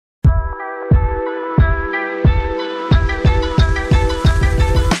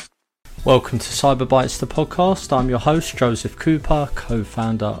Welcome to Cyber Bytes, the podcast. I'm your host, Joseph Cooper,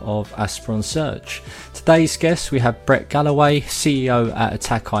 co-founder of Aspiron Search. Today's guest, we have Brett Galloway, CEO at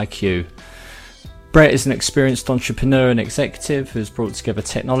AttackIQ. Brett is an experienced entrepreneur and executive who has brought together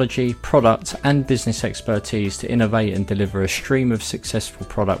technology, product, and business expertise to innovate and deliver a stream of successful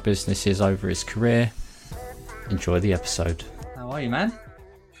product businesses over his career. Enjoy the episode. How are you, man?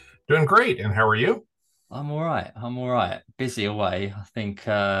 Doing great. And how are you? I'm all right. Busy away. I think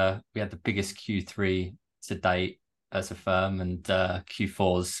we had the biggest Q3 to date as a firm, and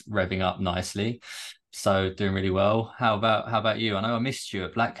Q4's revving up nicely. So doing really well. How about you? I know I missed you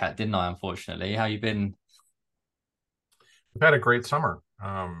at Black Cat, didn't I? Unfortunately, how you been? We've had a great summer.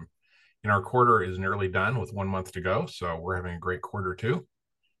 Our quarter is nearly done with 1 month to go, so we're having a great quarter too.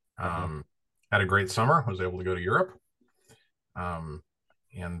 Had a great summer. Was able to go to Europe.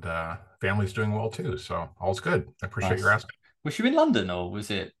 And family's doing well too, so all's good. I appreciate your Nice. asking. Was you in London, or was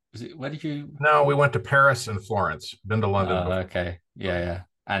it where did you? No, we went to Paris and Florence. Been to London before. Okay, yeah.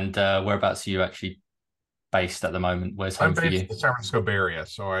 And whereabouts are you actually based at the moment? Where's I'm home for based in you? the San Francisco Bay Area,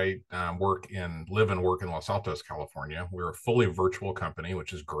 so I live and work in Los Altos, California. We're a fully virtual company,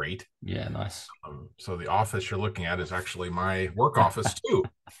 which is great. Yeah, nice. So the office you're looking at is actually my work office too.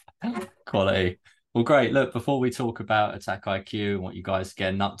 Quality. Well, great. Look, before we talk about Attack IQ and what you guys are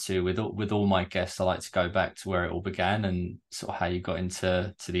getting up to with all my guests, I like to go back to where it all began and sort of how you got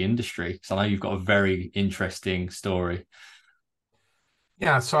into the industry. So I know you've got a very interesting story.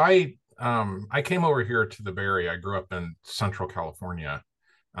 Yeah, so I came over here to the Bay Area. I grew up in Central California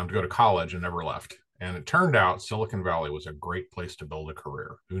to go to college and never left. And it turned out Silicon Valley was a great place to build a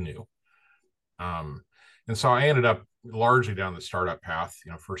career. Who knew? Um, and so I ended up largely down the startup path.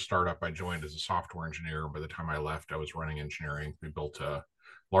 First startup I joined as a software engineer. By the time I left, I was running engineering. We built a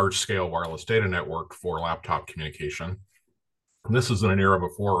large scale wireless data network for laptop communication. And this was in an era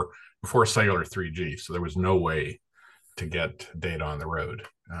before cellular 3G, so there was no way to get data on the road.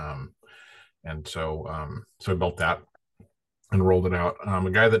 So I built that and rolled it out. A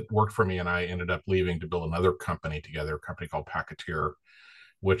guy that worked for me and I ended up leaving to build another company together, a company called Packeteer,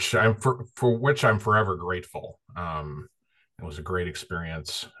 for which I'm forever grateful. It was a great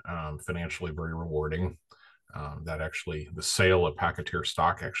experience, financially very rewarding. That actually, the sale of Packeteer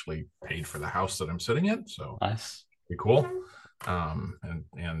stock actually paid for the house that I'm sitting in, so Nice. pretty cool. And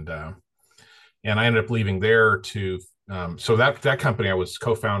I ended up leaving there to so that company I was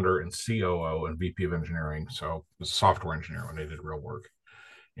co-founder and COO and VP of engineering, so I was a software engineer when I did real work.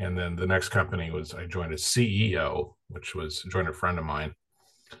 And then the next company was I joined as CEO, which was joined a friend of mine.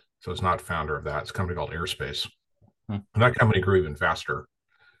 So it's not founder of that. It's a company called Airspace. And that company grew even faster.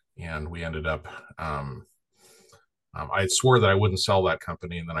 And we ended up, I swore that I wouldn't sell that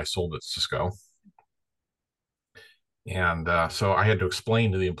company, and then I sold it to Cisco. And so I had to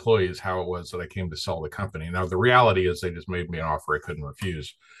explain to the employees how it was that I came to sell the company. Now, the reality is they just made me an offer I couldn't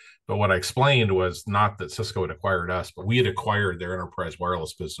refuse. But what I explained was not that Cisco had acquired us, but we had acquired their enterprise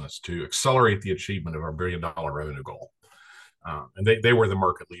wireless business to accelerate the achievement of our $1 billion revenue goal. And they were the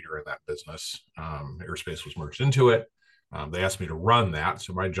market leader in that business. Airspace was merged into it. They asked me to run that.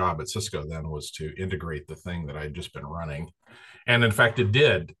 So my job at Cisco then was to integrate the thing that I had just been running. And in fact, it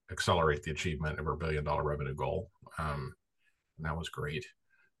did accelerate the achievement of our $1 billion revenue goal. And that was great.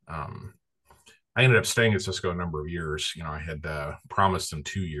 I ended up staying at Cisco a number of years. I had promised them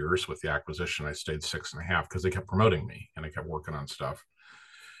 2 years. With the acquisition, I stayed 6.5 because they kept promoting me and I kept working on stuff.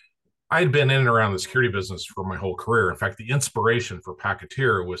 I had been in and around the security business for my whole career. In fact, the inspiration for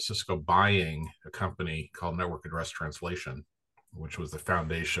Packeteer was Cisco buying a company called Network Address Translation, which was the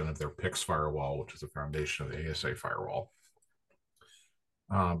foundation of their PIX firewall, which is the foundation of the ASA firewall.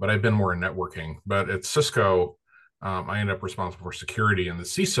 But I've been more in networking. But at Cisco, I ended up responsible for security, and the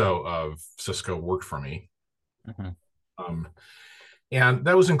CISO of Cisco worked for me. And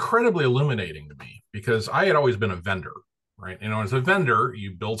that was incredibly illuminating to me because I had always been a vendor, right? As a vendor,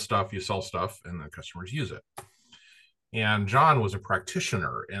 you build stuff, you sell stuff, and the customers use it. And John was a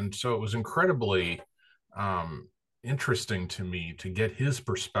practitioner. And so it was incredibly interesting to me to get his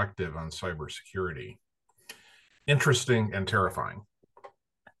perspective on cybersecurity. Interesting and terrifying.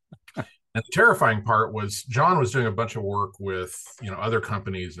 And the terrifying part was John was doing a bunch of work with other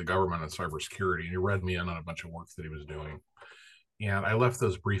companies, the government, and cybersecurity, and he read me in on a bunch of work that he was doing. And I left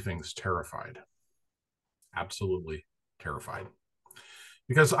those briefings terrified, absolutely terrified,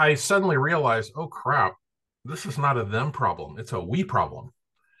 because I suddenly realized, oh crap, this is not a them problem; it's a we problem.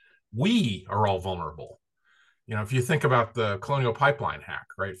 We are all vulnerable. If you think about the Colonial Pipeline hack,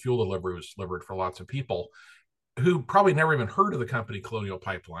 right? Fuel delivery was delivered for lots of people. who probably never even heard of the company Colonial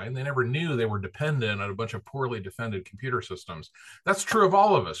Pipeline. They never knew they were dependent on a bunch of poorly defended computer systems. That's true of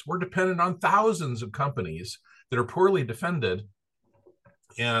all of us. We're dependent on thousands of companies that are poorly defended.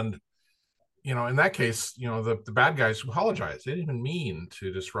 And, in that case, the bad guys apologize. They didn't even mean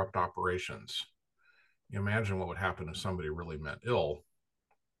to disrupt operations. You imagine what would happen if somebody really meant ill.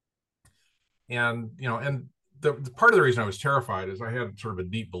 And, the part of the reason I was terrified is I had sort of a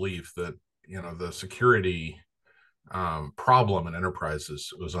deep belief that, the security problem in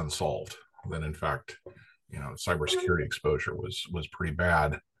enterprises was unsolved. That in fact, cybersecurity exposure was pretty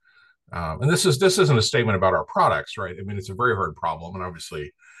bad. And this isn't a statement about our products, right? I mean, it's a very hard problem, and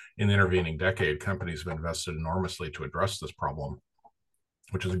obviously, in the intervening decade, companies have invested enormously to address this problem,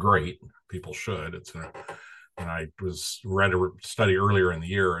 which is great. People should. And I read a study earlier in the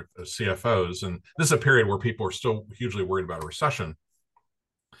year of CFOs, and this is a period where people are still hugely worried about a recession.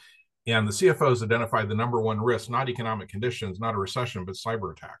 And the CFOs identified the number one risk, not economic conditions, not a recession, but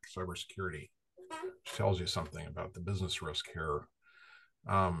cyber attack, cybersecurity, which tells you something about the business risk here.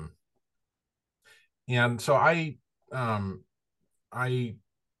 And so I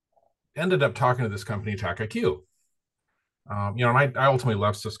ended up talking to this company, AttackIQ. And I ultimately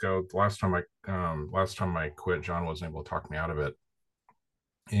left Cisco. The last time I quit, John wasn't able to talk me out of it,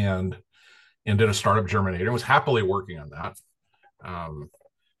 and did a startup Germinator. And was happily working on that.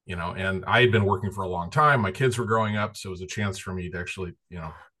 And I had been working for a long time. My kids were growing up, so it was a chance for me to actually,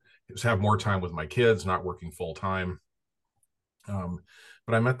 just have more time with my kids, not working full time.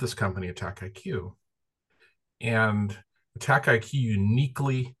 But I met this company, AttackIQ, and AttackIQ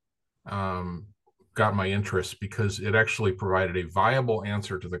uniquely got my interest because it actually provided a viable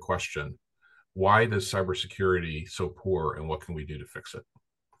answer to the question, why is cybersecurity so poor and what can we do to fix it?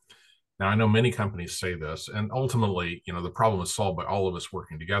 Now, I know many companies say this, and ultimately, the problem is solved by all of us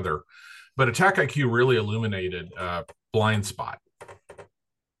working together. But AttackIQ really illuminated a blind spot.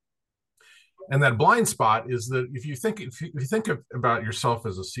 And that blind spot is that if you think about yourself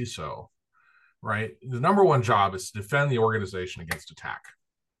as a CISO, right, the number one job is to defend the organization against attack.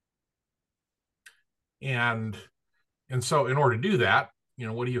 And so in order to do that,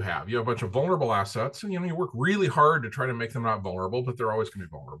 what do you have? You have a bunch of vulnerable assets, and you work really hard to try to make them not vulnerable, but they're always going to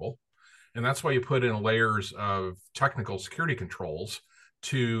be vulnerable. And that's why you put in layers of technical security controls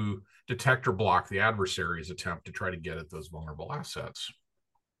to detect or block the adversary's attempt to try to get at those vulnerable assets.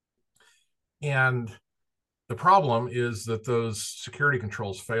 And the problem is that those security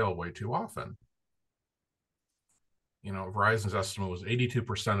controls fail way too often. Verizon's estimate was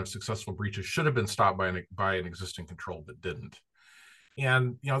 82% of successful breaches should have been stopped by an existing control that didn't.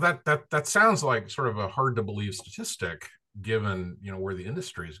 And that sounds like sort of a hard to believe statistic given where the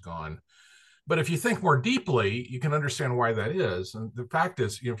industry has gone. But if you think more deeply, you can understand why that is. And the fact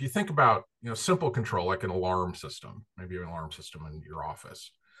is, if you think about simple control like an alarm system, maybe an alarm system in your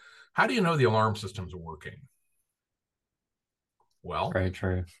office, how do you know the alarm system's working? Well, very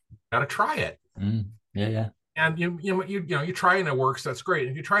true. Got to try it. Yeah. And you try and it works. That's great.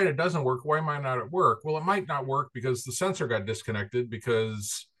 If you try and it doesn't work, why might not it work? Well, it might not work because the sensor got disconnected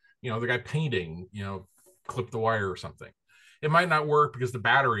because the guy painting clipped the wire or something. It might not work because the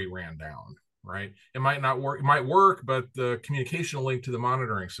battery ran down. Right? It might not work. It might work, but the communication link to the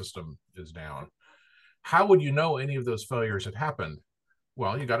monitoring system is down. How would you know any of those failures had happened?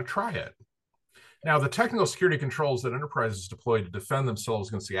 Well, you got to try it. Now, the technical security controls that enterprises deploy to defend themselves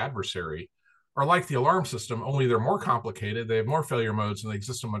against the adversary are like the alarm system, only they're more complicated, they have more failure modes, and they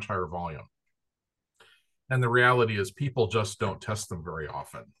exist in much higher volume. And the reality is people just don't test them very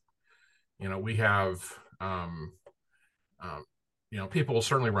often. We have people will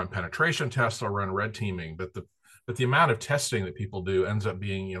certainly run penetration tests, they'll run red teaming, but the amount of testing that people do ends up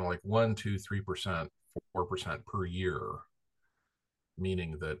being, like 1%, 2%, 3%, 4% per year,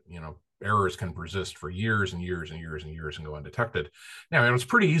 meaning that, errors can persist for years and years and years and years and go undetected. Now, it's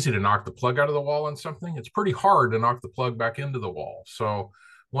pretty easy to knock the plug out of the wall on something. It's pretty hard to knock the plug back into the wall. So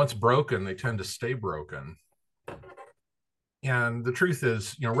once broken, they tend to stay broken. And the truth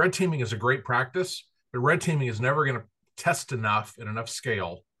is, red teaming is a great practice, but red teaming is never going to test enough at enough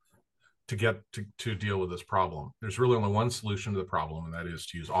scale to get to deal with this problem. There's really only one solution to the problem, and that is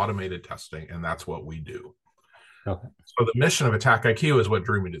to use automated testing, and that's what we do. Okay. So the mission of AttackIQ is what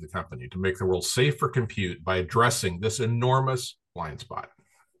drew me to the company, to make the world safe for compute by addressing this enormous blind spot.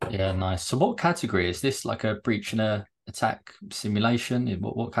 Yeah, nice. So what category is this? Like a breach and a attack simulation?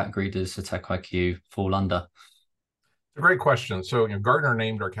 What category does AttackIQ fall under? It's a great question. So Gartner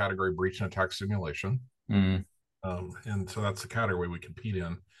named our category breach and attack simulation. And so that's the category we compete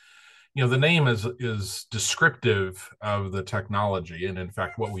in. The name is descriptive of the technology. And in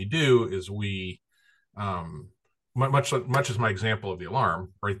fact, what we do is we much as my example of the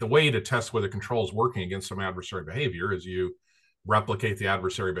alarm, right? The way to test whether control is working against some adversary behavior is you replicate the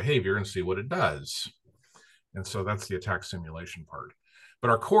adversary behavior and see what it does. And so that's the attack simulation part. But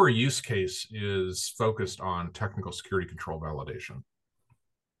our core use case is focused on technical security control validation.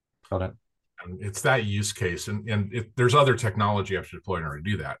 Got it. And it's that use case, and there's other technology you have to deploy in order to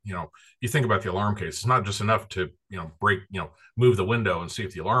do that. You think about the alarm case. It's not just enough to break, move the window and see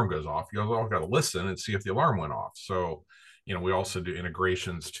if the alarm goes off. You all got to listen and see if the alarm went off. So, we also do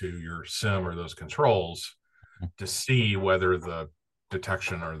integrations to your SIM or those controls to see whether the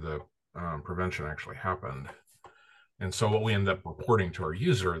detection or the prevention actually happened. And so what we end up reporting to our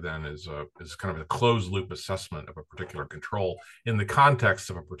user then is kind of a closed loop assessment of a particular control in the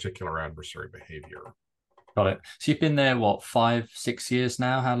context of a particular adversary behavior. Got it. So you've been there, what, 5, 6 years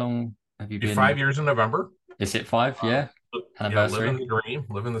now? How long have you been? 5 years in November. Is it 5? Yeah. Anniversary. Living the dream,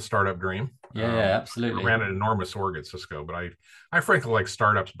 living the startup dream. Yeah, absolutely. I ran an enormous org at Cisco, but I frankly like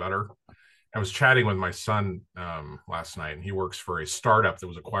startups better. I was chatting with my son last night, and he works for a startup that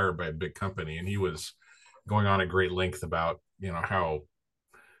was acquired by a big company, and he was going on at great length about how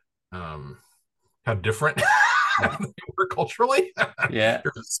different they were culturally. Yeah,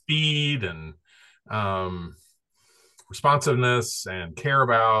 there's speed and responsiveness and care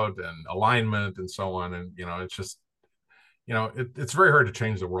about and alignment and so on, and it's just it's very hard to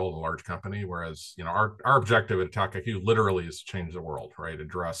change the world in a large company, whereas our objective at AttackIQ literally is to change the world, right?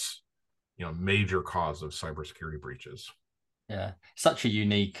 Address major cause of cybersecurity breaches. Yeah, such a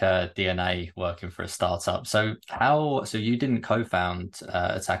unique DNA working for a startup. So you didn't co-found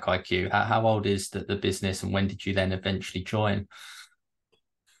AttackIQ. How old is the business, and when did you then eventually join?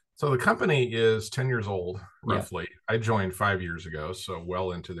 So the company is 10 years old, roughly. Yeah. I joined 5 years ago, so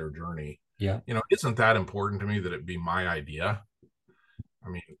well into their journey. Yeah. It isn't that important to me that it be my idea. I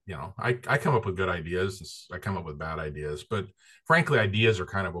mean, I come up with good ideas. I come up with bad ideas, but frankly, ideas are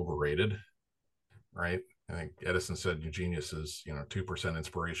kind of overrated, right? I think Edison said your genius is, 2%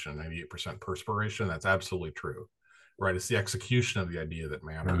 inspiration, 98% perspiration. That's absolutely true, right? It's the execution of the idea that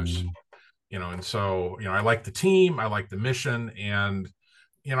matters, and so, I like the team, I like the mission, and,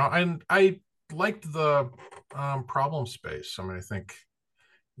 I liked the problem space. I mean, I think,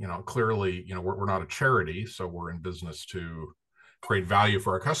 clearly, we're not a charity, so we're in business to create value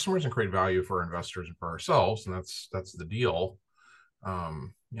for our customers and create value for our investors and for ourselves, and that's the deal.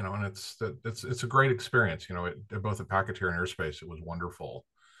 And it's a great experience. Both at Packeteer and Airspace, it was wonderful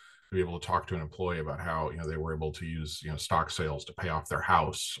to be able to talk to an employee about how they were able to use stock sales to pay off their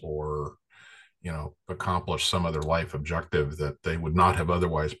house, or accomplish some other life objective that they would not have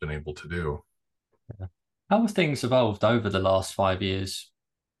otherwise been able to do. How have things evolved over the last 5 years?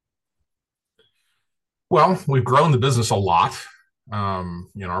 Well, we've grown the business a lot.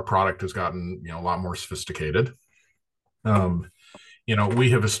 Our product has gotten a lot more sophisticated. We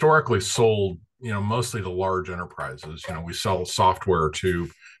have historically sold, mostly to large enterprises. We sell software to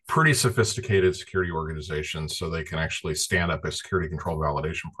pretty sophisticated security organizations so they can actually stand up a security control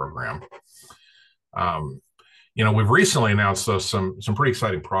validation program. We've recently announced some pretty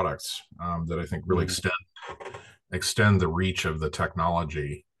exciting products that I think really extend the reach of the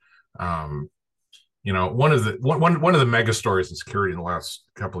technology. One of the mega stories in security in the last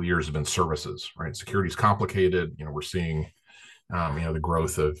couple of years have been services, right? Security is complicated. We're seeing the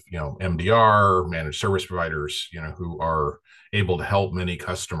growth of MDR, managed service providers, who are able to help many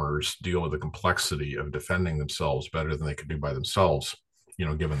customers deal with the complexity of defending themselves better than they could do by themselves.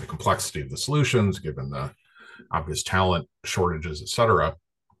 Given the complexity of the solutions, given the obvious talent shortages, et cetera.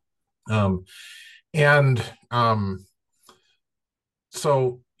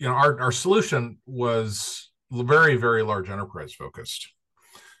 So our solution was very, very large enterprise focused.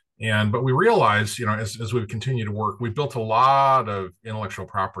 But we realized, as we've continued to work, we built a lot of intellectual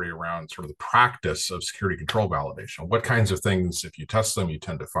property around sort of the practice of security control validation. What kinds of things, if you test them, you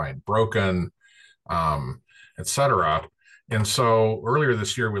tend to find broken, et cetera. And so earlier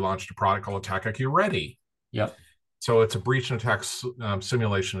this year, we launched a product called AttackIQ Ready. Yep. So it's a breach and attack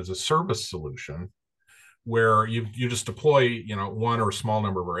simulation as a service solution, where you just deploy, one or a small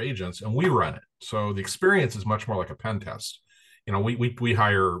number of our agents, and we run it. So the experience is much more like a pen test. We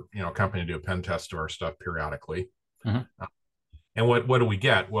hire, a company to do a pen test of our stuff periodically. Mm-hmm. And what do we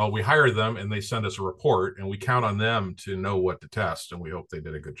get? Well, we hire them and they send us a report, and we count on them to know what to test, and we hope they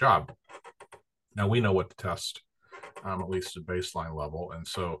did a good job. Now we know what to test, at least at baseline level. And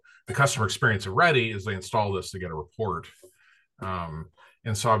so the customer experience of Ready is they install this to get a report.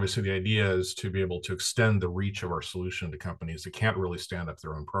 And so obviously the idea is to be able to extend the reach of our solution to companies that can't really stand up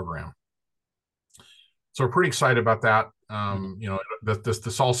their own program. So we're pretty excited about that. Mhm.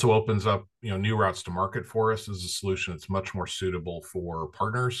 This also opens up new routes to market for us as a solution. It's much more suitable for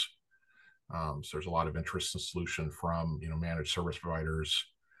partners. So there's a lot of interest in the solution from managed service providers,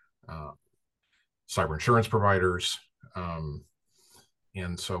 uh, cyber insurance providers, um,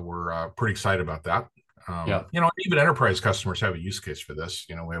 and so we're pretty excited about that. Yeah. Even enterprise customers have a use case for this.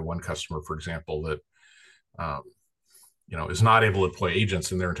 We have one customer, for example, that um, is not able to deploy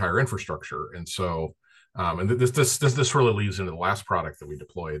agents in their entire infrastructure, and so and this really leads into the last product that we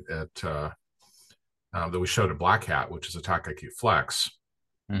deployed that we showed at Black Hat, which is AttackIQ Flex,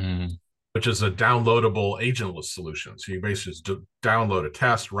 Mhm. which is a downloadable agentless solution. So you basically just download a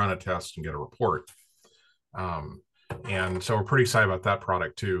test, run a test, and get a report. And so we're pretty excited about that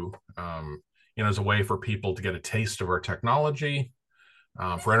product too. As a way for people to get a taste of our technology,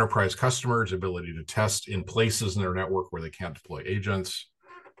 for enterprise customers, ability to test in places in their network where they can't deploy agents,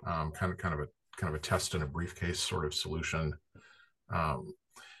 kind of a test in a briefcase sort of solution. Um,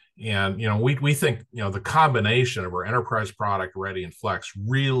 and we think the combination of our enterprise product Ready and Flex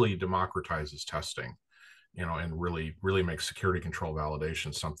really democratizes testing, and really makes security control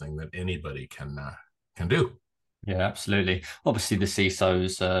validation something that anybody can do. Yeah, absolutely. Obviously, the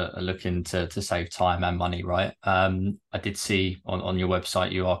CISOs are looking to save time and money, right? I did see on your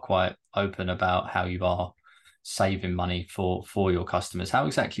website you are quite open about how you are saving money for your customers. How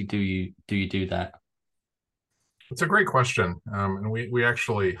exactly do you do that? It's a great question, and we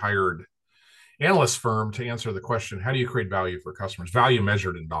actually hired analyst firm to answer the question: how do you create value for customers? Value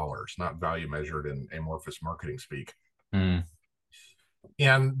measured in dollars, not value measured in amorphous marketing speak. Mm,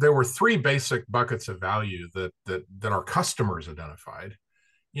 And there were three basic buckets of value that our customers identified.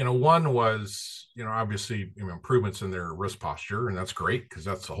 One was obviously improvements in their risk posture, and that's great because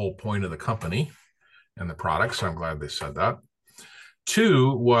that's the whole point of the company and the product. So I'm glad they said that.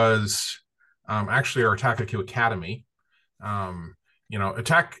 Two was actually our AttackIQ Academy.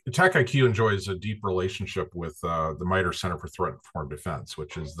 AttackIQ enjoys a deep relationship with the MITRE Center for Threat Informed Defense,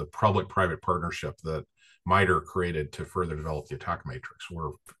 which is the public-private partnership that MITRE created to further develop the attack matrix.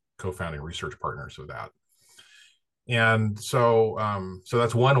 We're co-founding research partners of that. And so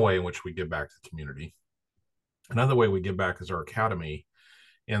that's one way in which we give back to the community. Another way we give back is our academy.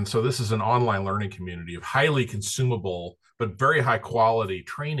 And so this is an online learning community of highly consumable, but very high quality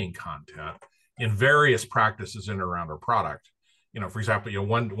training content in various practices in and around our product. For example,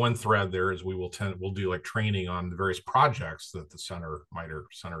 one thread there is we'll do like training on the various projects that the MITRE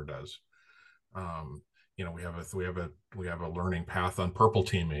Center does. We have a learning path on purple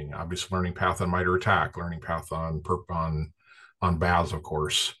teaming, obviously learning path on MITRE ATT&CK, learning path on BAS, of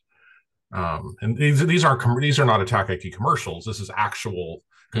course. And these are not AttackIQ commercials. This is actual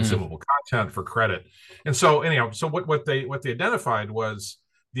mm. consumable content for credit. And so anyhow, so what they identified was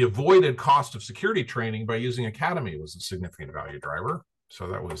the avoided cost of security training by using Academy was a significant value driver. So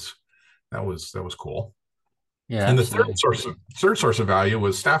that was cool. Yeah, And the absolutely. third source of value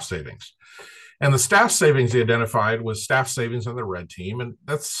was staff savings. And the staff savings they identified was staff savings on the red team. And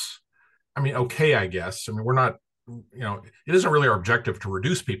that's, okay, I guess. We're not, it isn't really our objective to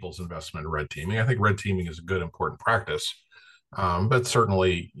reduce people's investment in red teaming. I think red teaming is a good, important practice. But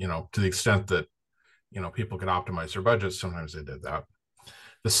certainly, to the extent that, people could optimize their budgets, sometimes they did that.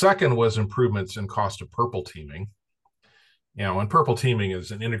 The second was improvements in cost of purple teaming. And purple teaming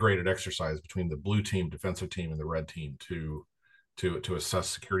is an integrated exercise between the blue team, defensive team, and the red team to assess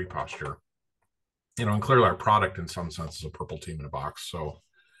security posture. And clearly our product in some sense is a purple team in a box. So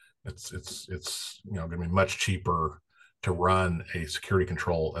it's going to be much cheaper to run a security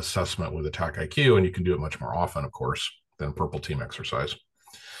control assessment with AttackIQ, and you can do it much more often, of course, than a purple team exercise.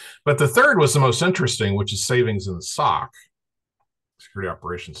 But the third was the most interesting, which is savings in the SOC, Security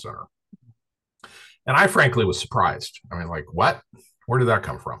Operations Center. And I frankly was surprised. Like, what? Where did that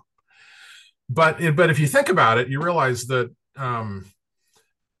come from? But if you think about it, you realize that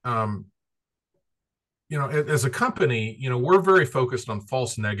as a company, we're very focused on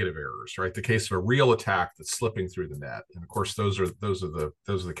false negative errors, right? The case of a real attack that's slipping through the net, and of course, those are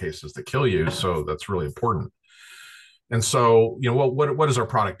the cases that kill you. So that's really important. And so, what does our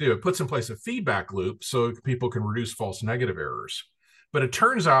product do? It puts in place a feedback loop so people can reduce false negative errors. But it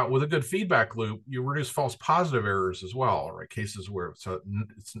turns out with a good feedback loop, you reduce false positive errors as well, right? Cases where it's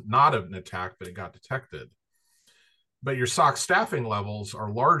not an attack, but it got detected. But your SOC staffing levels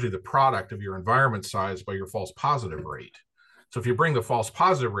are largely the product of your environment size by your false positive rate. So if you bring the false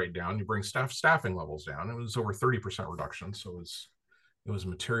positive rate down, you bring staffing levels down. It was over 30% reduction. So it was a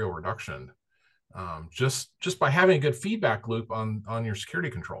material reduction just by having a good feedback loop on your security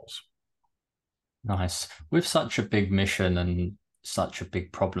controls. Nice. With such a big mission and such a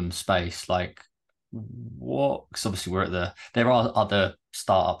big problem space, like what, because obviously there are other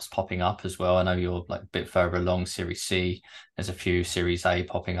startups popping up as well. I know you're like a bit further along Series C. There's a few Series A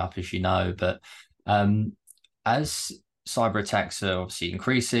popping up, as you know, but um, as cyber attacks are obviously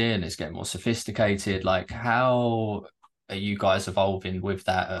increasing, it's getting more sophisticated. Like, how are you guys evolving with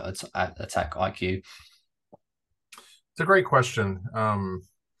that at Attack IQ? It's a great question.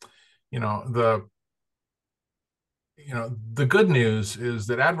 You know, the the good news is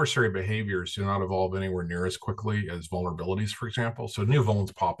that adversary behaviors do not evolve anywhere near as quickly as vulnerabilities, for example. So new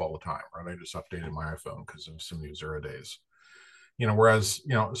vulns pop all the time, right? I just updated my iPhone because of some new 0 days. Whereas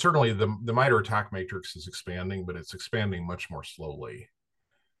certainly the MITRE attack matrix is expanding, but it's expanding much more slowly,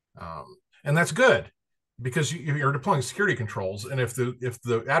 and that's good because you're deploying security controls, and if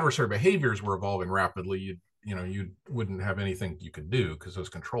the adversary behaviors were evolving rapidly, you wouldn't have anything you could do because those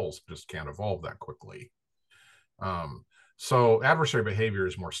controls just can't evolve that quickly. So adversary behavior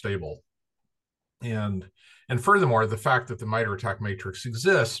is more stable. And furthermore, the fact that the MITRE attack matrix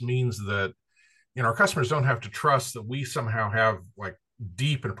exists means that our customers don't have to trust that we somehow have like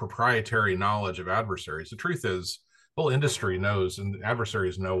deep and proprietary knowledge of adversaries. The truth is, the whole industry knows, and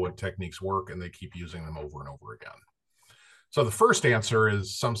adversaries know what techniques work, and they keep using them over and over again. So the first answer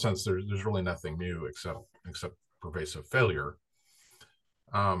is, some sense, there's really nothing new except pervasive failure.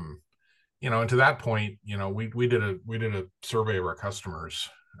 And to that point, we did a survey of our customers,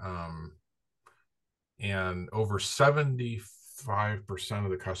 and over 75% of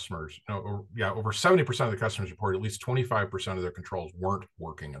the customers, over 70% of the customers reported at least 25% of their controls weren't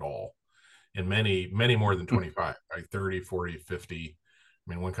working at all, and many more than 25, right? 30, 40, 50. I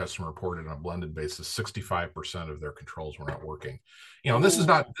mean, one customer reported on a blended basis 65% of their controls were not working. And this is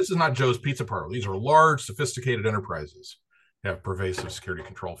not Joe's Pizza Parlor. These are large, sophisticated enterprises that have pervasive security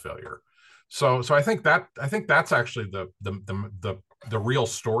control failure. So I think that's actually the real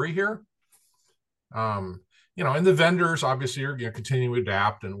story here. And the vendors obviously are continuing to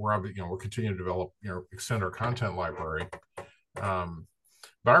adapt, and we're continuing to develop, extend our content library.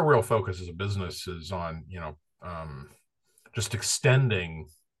 But our real focus as a business is on just extending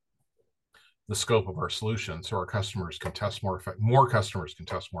the scope of our solution so our customers can test more customers can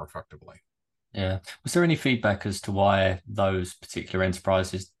test more effectively. Yeah. Was there any feedback as to why those particular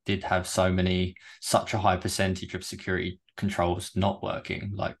enterprises did have such a high percentage of security controls not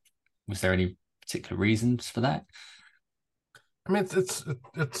working? Like, was there any particular reasons for that? I mean,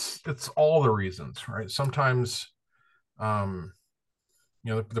 it's all the reasons, right? Sometimes,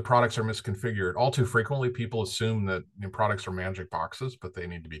 the products are misconfigured. All too frequently, people assume that products are magic boxes, but they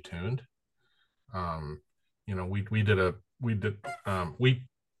need to be tuned.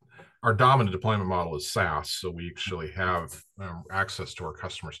 Our dominant deployment model is SaaS, so we actually have access to our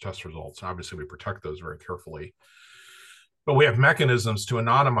customers' test results. Obviously, we protect those very carefully, but we have mechanisms to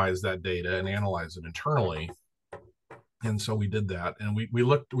anonymize that data and analyze it internally. And so we did that, and we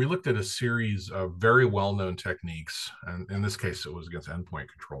looked at a series of very well-known techniques, and in this case, it was against endpoint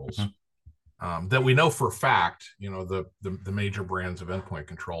controls, that we know for a fact, the major brands of endpoint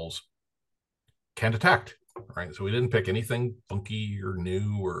controls can detect, right? So we didn't pick anything funky or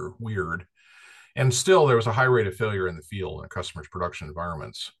new or weird, and still there was a high rate of failure in the field in customers' production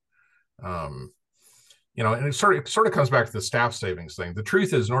environments. And it sort of comes back to the staff savings thing. The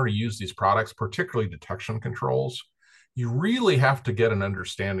truth is, in order to use these products, particularly detection controls, you really have to get an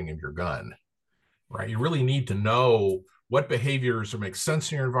understanding of your gun, right? You really need to know what behaviors make sense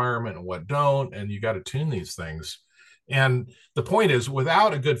in your environment and what don't, and you got to tune these things. And the point is,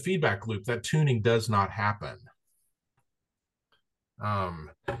 without a good feedback loop, that tuning does not happen. And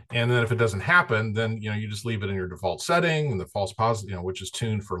then if it doesn't happen, then you just leave it in your default setting, and the false positive, which is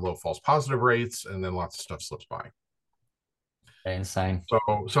tuned for low false positive rates, and then lots of stuff slips by. Insane.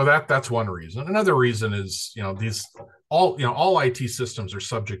 So that's one reason. Another reason is all IT systems are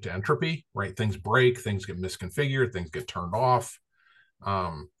subject to entropy, right? Things break, things get misconfigured, things get turned off,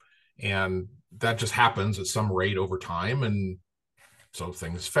 and that just happens at some rate over time, and so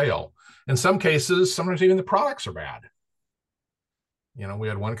things fail. In some cases, sometimes even the products are bad. We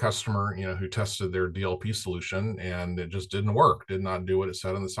had one customer, who tested their DLP solution, and it just didn't work, did not do what it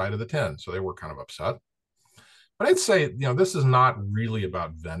said on the side of the tin, so they were kind of upset. But I'd say, this is not really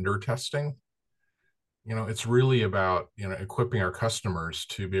about vendor testing. It's really about, equipping our customers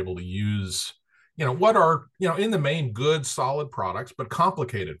to be able to use, what are, in the main good, solid products, but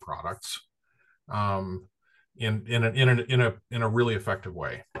complicated products, in a really effective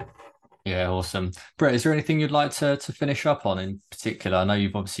way. Yeah, awesome. Brett, is there anything you'd like to finish up on in particular? I know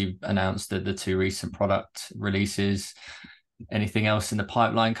you've obviously announced the two recent product releases. Anything else in the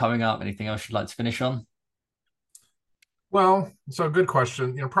pipeline coming up? Anything else you'd like to finish on? Well, so good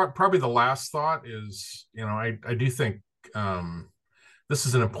question. Probably the last thought is, I do think this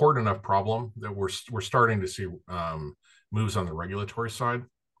is an important enough problem that we're starting to see moves on the regulatory side.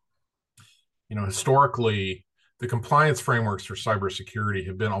 Historically, the compliance frameworks for cybersecurity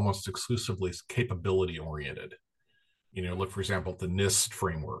have been almost exclusively capability oriented. Look, for example, the NIST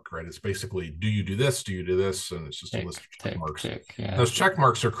framework, right? It's basically, do you do this? Do you do this? And it's just a list of check marks. Yeah. Those check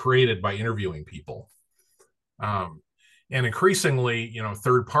marks are created by interviewing people. And increasingly,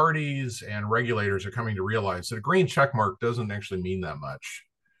 third parties and regulators are coming to realize that a green check mark doesn't actually mean that much,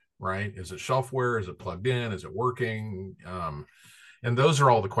 right? Is it shelfware? Is it plugged in? Is it working? And those are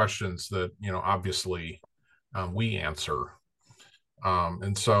all the questions that, obviously we answer.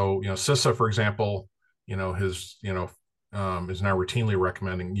 And so, CISA, for example, is now routinely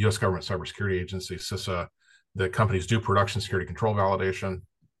recommending U.S. government cybersecurity agency, CISA, that companies do production security control validation.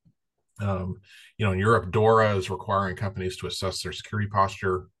 In Europe, DORA is requiring companies to assess their security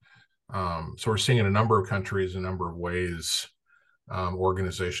posture. So we're seeing in a number of countries, a number of ways,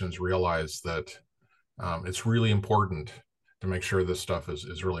 organizations realize that it's really important to make sure this stuff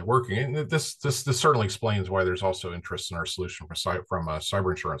is really working. And this certainly explains why there's also interest in our solution from a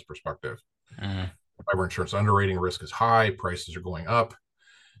cyber insurance perspective. Cyber insurance underwriting risk is high, prices are going up.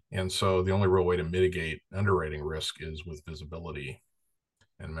 And so the only real way to mitigate underwriting risk is with visibility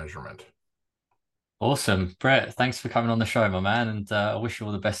and measurement. Awesome. Brett, thanks for coming on the show, my man. And I wish you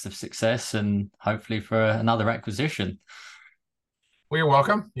all the best of success and hopefully for another acquisition. Well, you're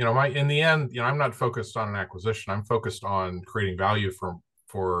welcome. In the end, I'm not focused on an acquisition. I'm focused on creating value for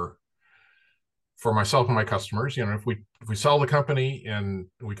myself and my customers. If we sell the company and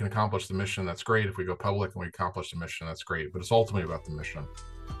we can accomplish the mission, that's great. If we go public and we accomplish the mission, that's great. But it's ultimately about the mission.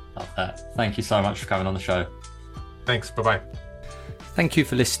 Love that. Thank you so much for coming on the show. Thanks. Bye-bye. Thank you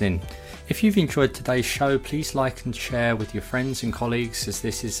for listening. If you've enjoyed today's show, please like and share with your friends and colleagues, as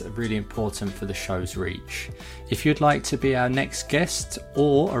this is really important for the show's reach. If you'd like to be our next guest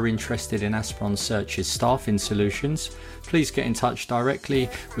or are interested in Aspiron Search's staffing solutions, please get in touch directly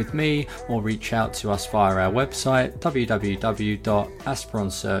with me or reach out to us via our website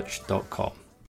www.aspironsearch.com.